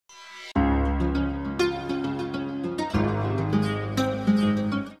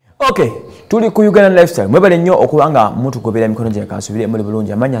Okay, tuli ku Uganda lifestyle. Mwebale nnyo okubanga mutugobera emikono gye kansubire muri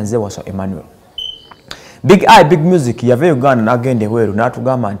bulungi amanya nze Waso Emmanuel. Big Eye Big Music yave Uganda nagende weru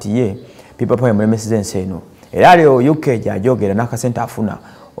natugamba nti ye people poe mwemesize enseno. Era leo UK jajogera nakasenta afuna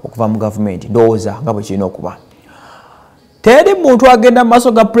okuva mu government ndowooza nga bwe kirina okuba. Teri muntu agenda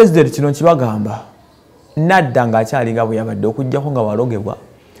maso ga president kino kibagamba. Nadda nga akyali nga bwe yabadde okujjako nga walogebwa.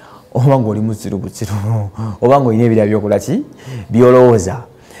 Oba ng'oli muziru buziru. Oba ng'olina ebirala by'okola ki byolowooza.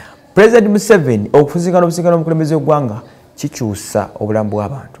 President Museveni okufuzingana obusinkano omukulembeze w'eggwanga kikyusa obulamu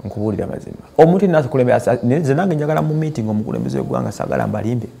bw'abantu nkubuulira mazima. Omuntu n'atukulembera nze nange njagala mu meeting omukulembeze w'eggwanga saagala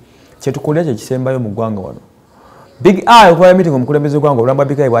mbalimbe. Kye tukolera kye kisembayo mu ggwanga wano. Big Eye okola meeting omukulembeze w'eggwanga obulamu bwa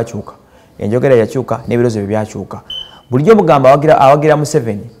Big Eye bwakyuka. Enjogera yakyuka n'ebirozo bye byakyuka. Bulijjo mugamba awagira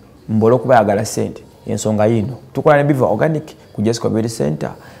Museveni mbola okuba ayagala ssente. Ensonga yino tukola ne Biva Organic ku Jessica Community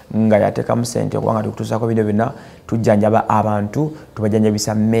Center nga yateekamu ssente okubanga tukutuusaako bino byonna tujjanjaba abantu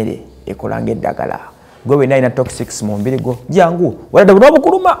tubajanjabisa mmere ekola ng'eddagala gwe wenna alina toxics mu mubiri gwo jangu wadde buno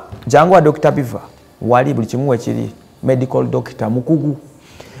obukuluma jangu wa Dr. Biva wali buli kimu wekiri medical doctor mukugu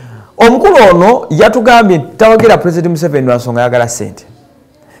omukulu ono yatugambye tawagira President Museveni lwa nsonga yagala ssente.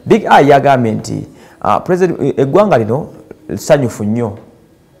 Big Eye yagambye nti President eggwanga lino ssanyufu nnyo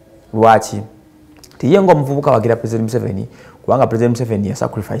lwaki tiyengo omuvubuka wagira President Museveni kubanga President Museveni ya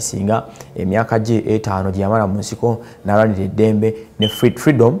sacrificinga emyaka gye 5 gye yamala mu nsiko n'alwanira eddembe ne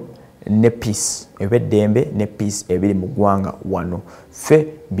freedom ne peace ebeddembe ne peace ebiri mu ggwanga wano ffe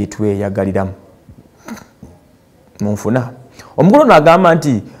bitweyagaliramu munfuna omukulu n'agamba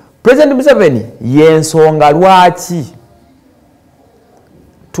nti President Museveni y'ensonga lwaki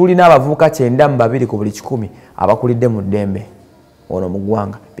tulina abavubuka 92 ku buli 100 abakulidde mu ddembe ono mu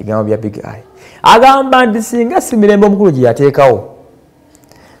ggwanga bigambo bya Big Eye agamba nti singa si mirembe omukulu gye yateekawo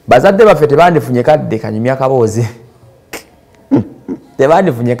bazadde baffe tebandifunye kadde kanyumya kaboozi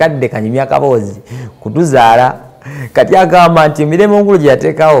tebandifunye kadde kanyumya kaboozi kutuzaala kati agamba nti mirembe omukulu gye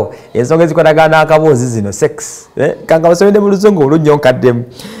yateekawo ensonga ezikwatagana n'akaboozi zino sex kanga basomedde mu luzungu olunyo nkaddemu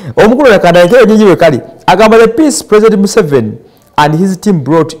omukulu nakandayekero nyiwe kali agamba the peace President Museveni and his team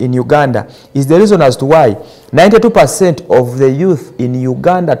brought in Uganda is the reason as to why 92% of the youth in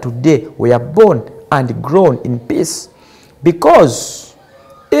Uganda today were born and grown in peace. Because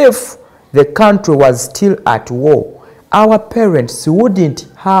if the country was still at war, our parents wouldn't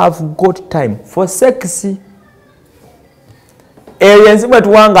have got time for sex. Aliens but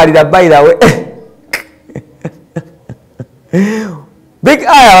one by the way. Big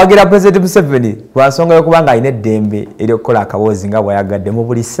Eye awagira President Museveni lwansonga y'okubanga alina eddembe ery'okukola akaboozi nga bw'ayagadde mu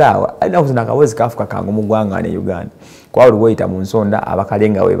buli ssaawa alina okuzina akaboozi kafuka kangu mu ggwanga ne Uganda kwa buli weyita mu nsonda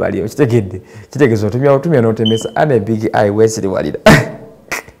abakalenga we bali okitegedde kitegeeza otumya n'otemesa ane Big Eye weesiriwalira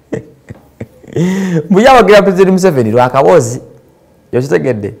mbuye awagira President Museveni lwa akaboozi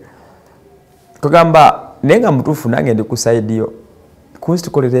yokitegedde kugamba naye nga mutuufu nange ndi ku sayidi yo kunsi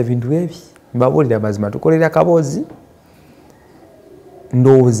tukolera ebintu ebi mbabuulira mazima tukolera akaboozi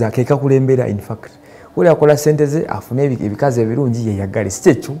ndowooza keka kulembera in fact uli akola sente ze afune ebikazi ebirungi yeyagale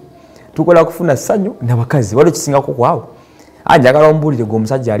sikyekyo tukola kufuna ssanyu n'abakazi waliwo kisingako kwawo anjagala ombulire gwe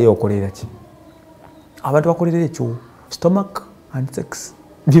omusajja ali okolera ki abantu bakolerera ekyo stomach and sex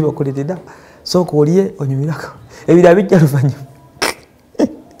bibakolerera sooka olye onyumirako ebirala bijja luvannyuma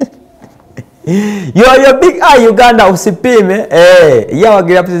yoyo Big Eye Uganda usipime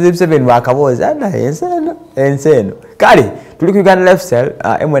yawagira President Museveni wakaboozi ana enseno kale tuli ku Uganda lifestyle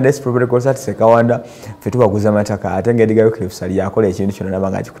M&S property consultants ekawanda ffe tubaguza amataka ate ng'edigayo kilifusali yakola ekintu kyonna naba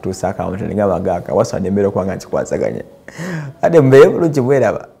nga kikutuusaako amatala nga bagaka wasana emmere okuba nga nkikwasaganya ate mbeere bulungi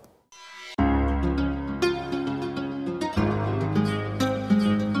bweraba